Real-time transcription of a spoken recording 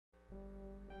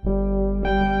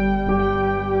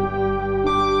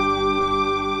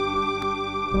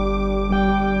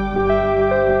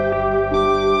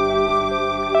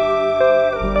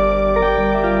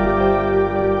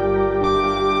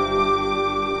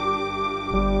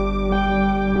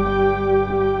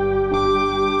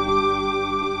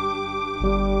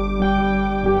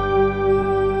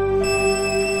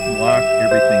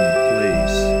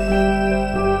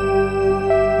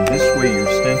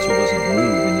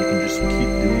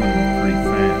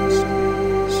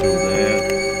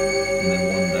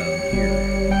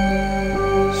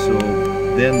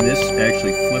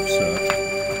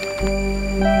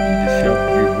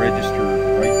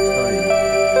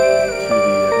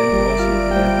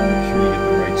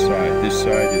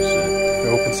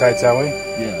different sides that way?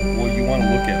 Yeah, well, you want to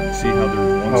look at them, see how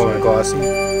they're one side. Oh, glossy?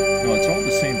 No, it's all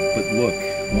the same, but look,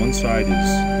 one side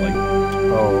is like...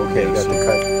 Oh, okay, you got the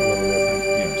cut a little different.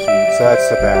 Yeah, so that's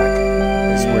the back.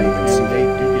 That's where you can see they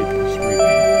do get spray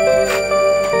painted.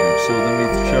 So let me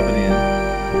shove it in.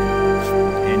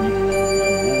 And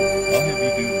I'll have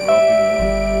you do one.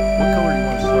 What color do you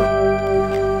want to start?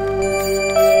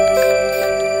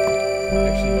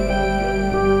 Actually, you know what?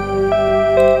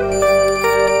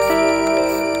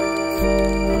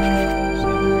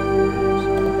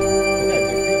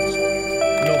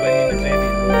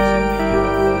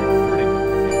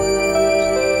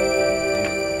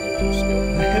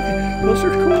 Those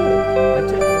are cool. I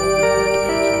tell you.